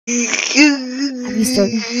Have you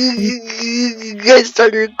started? Guys,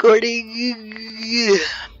 start recording.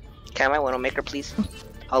 Can I have my Widowmaker, please?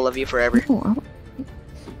 I'll love you forever. No,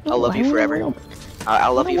 I'll love you forever.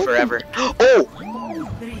 I'll love you forever. Oh!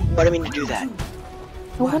 Why do I mean to do that?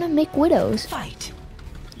 I want to make widows. Fight.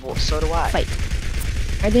 Well, so do I. Fight.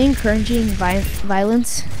 Are they encouraging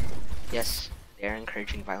violence? Yes, they are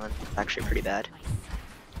encouraging violence. It's actually pretty bad.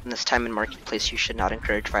 In this time in Marketplace, you should not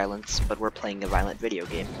encourage violence, but we're playing a violent video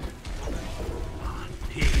game.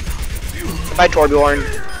 Goodbye, Torbjorn.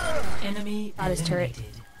 Enemy Got his turret.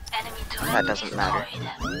 That doesn't matter.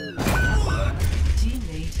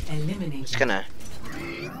 Teammate eliminated. It's gonna...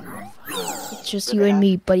 It's just you and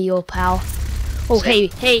me, buddy, old pal. Oh, hey.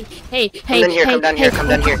 Come down here, come down here, come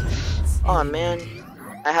down here. Oh man,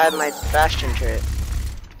 I had my Bastion turret.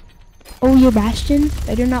 Oh, your Bastion?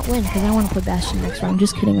 Better not win, because I want to play Bastion next round.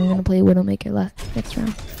 Just kidding, I'm going to play Widowmaker next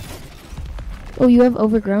round. Oh, you have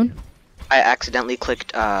Overgrown? I accidentally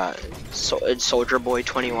clicked Soldier Boy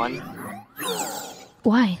 21.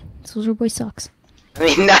 Why? Soldier Boy sucks.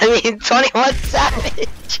 I mean 21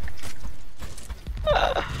 Savage.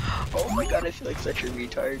 Oh my god, I feel like such a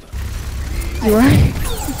retard. You are?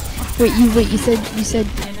 Wait, you said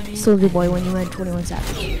Soldier Boy when you meant 21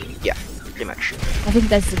 Savage. Yeah, pretty much. I think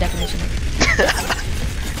that's the definition of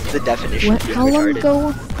it. The definition. How long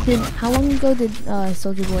ago did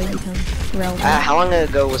Soldier Boy become relevant? How long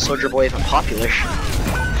ago was Soldier Boy even popular?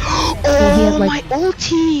 Well, Oh, my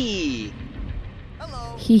ulti!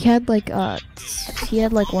 He had like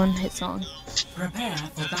one hit song. Prepare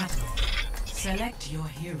for battle. Select your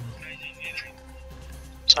hero.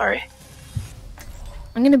 Sorry.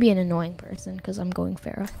 I'm gonna be an annoying person because I'm going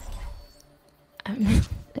Pharah.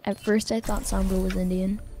 At first I thought Sombra was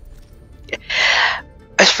Indian.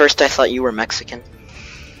 At first I thought you were Mexican.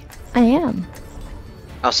 I am.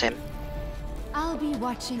 Oh, same. I'll be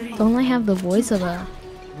watching. Don't I have the voice of a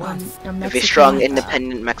Mexican? Of a strong,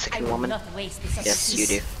 independent Mexican woman. Yes, you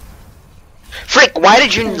do. Frick, why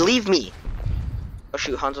did you leave me? Oh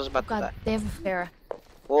shoot, Hanzo's about to God, die. they have a Pharah.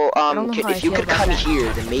 Well, don't know how I if you feel could about come that.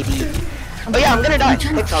 here, then maybe... Oh yeah, I'm gonna die.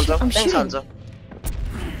 Thanks, Hanzo. I'm Thanks, shooting. Hanzo.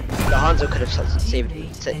 The Hanzo could have saved me.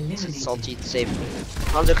 Salty saved me.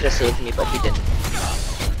 Hanzo could have saved me, but he didn't.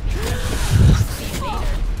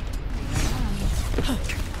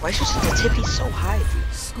 Why is your sensitivity so high?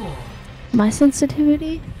 Score. My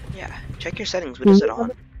sensitivity? Yeah, check your settings. What is it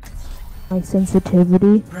on? My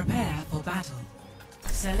sensitivity? Prepare for battle.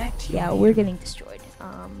 Select your Yeah, hero. we're getting destroyed.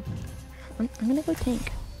 I'm gonna go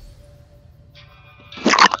tank.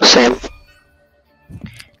 Same.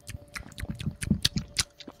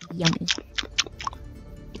 Yummy.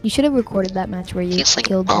 You should have recorded that match where you Kissing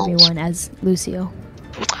killed balls. everyone as Lucio.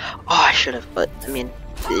 Oh, I should have, but I mean,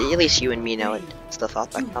 at least you and me know it. It's the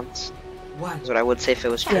thought that counts. One. That's what I would say if it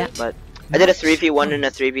was true, Yeah. but I did a 3v1 and a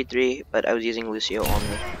 3v3, but I was using Lucio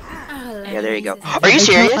only. Yeah, there you go. Are you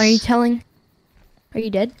serious? Are you telling? Are you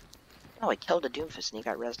dead? No, I killed a Doomfist and he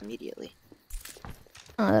got rezzed immediately.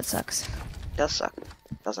 Oh, that sucks. It does suck,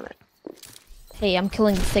 doesn't it? Hey, I'm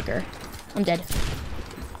killing the thicker. I'm dead.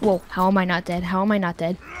 Whoa, how am I not dead? How am I not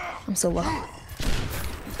dead? I'm so low. Oh,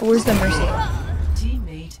 where's the mercy?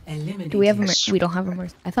 Teammate eliminated. Do we have a mercy? We don't have a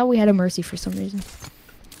mercy. I thought we had a mercy for some reason.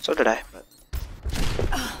 So did I, but...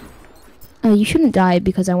 You shouldn't die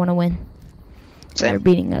because I want to win. They're Same.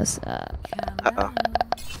 beating us. Uh-oh.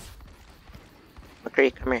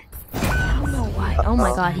 McCree, come here. I don't know why. Oh my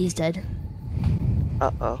god, he's dead.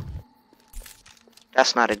 Uh-oh.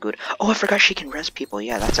 That's not a good... Oh, I forgot she can res people.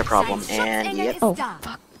 Yeah, that's a problem. And, yep. Oh,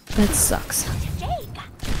 fuck. That sucks.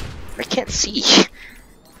 I can't see.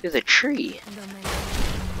 Through the tree.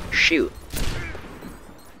 Shoot.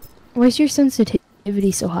 Why's your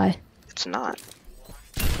sensitivity so high? It's not.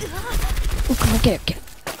 Oh, come on, get it.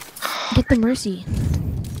 Get the mercy.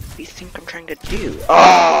 What do you think I'm trying to do?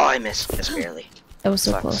 Oh, I missed. Just barely. That was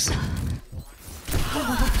so Sucks. close.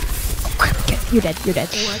 You're dead. You're dead.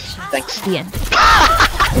 Thanks. The end.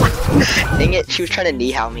 Dang it, she was trying to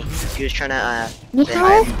knee-how me. She was trying to, Ni say hao?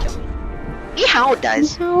 hi and kill me. Ni-hao,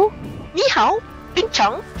 guys. Ni hao? Ni-hao.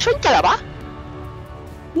 Pinchang. Shunjalaba.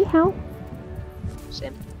 Ni hao?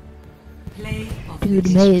 Same. Play of Dude,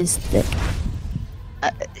 the May is thick.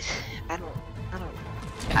 I don't.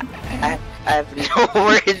 I have no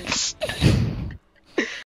words.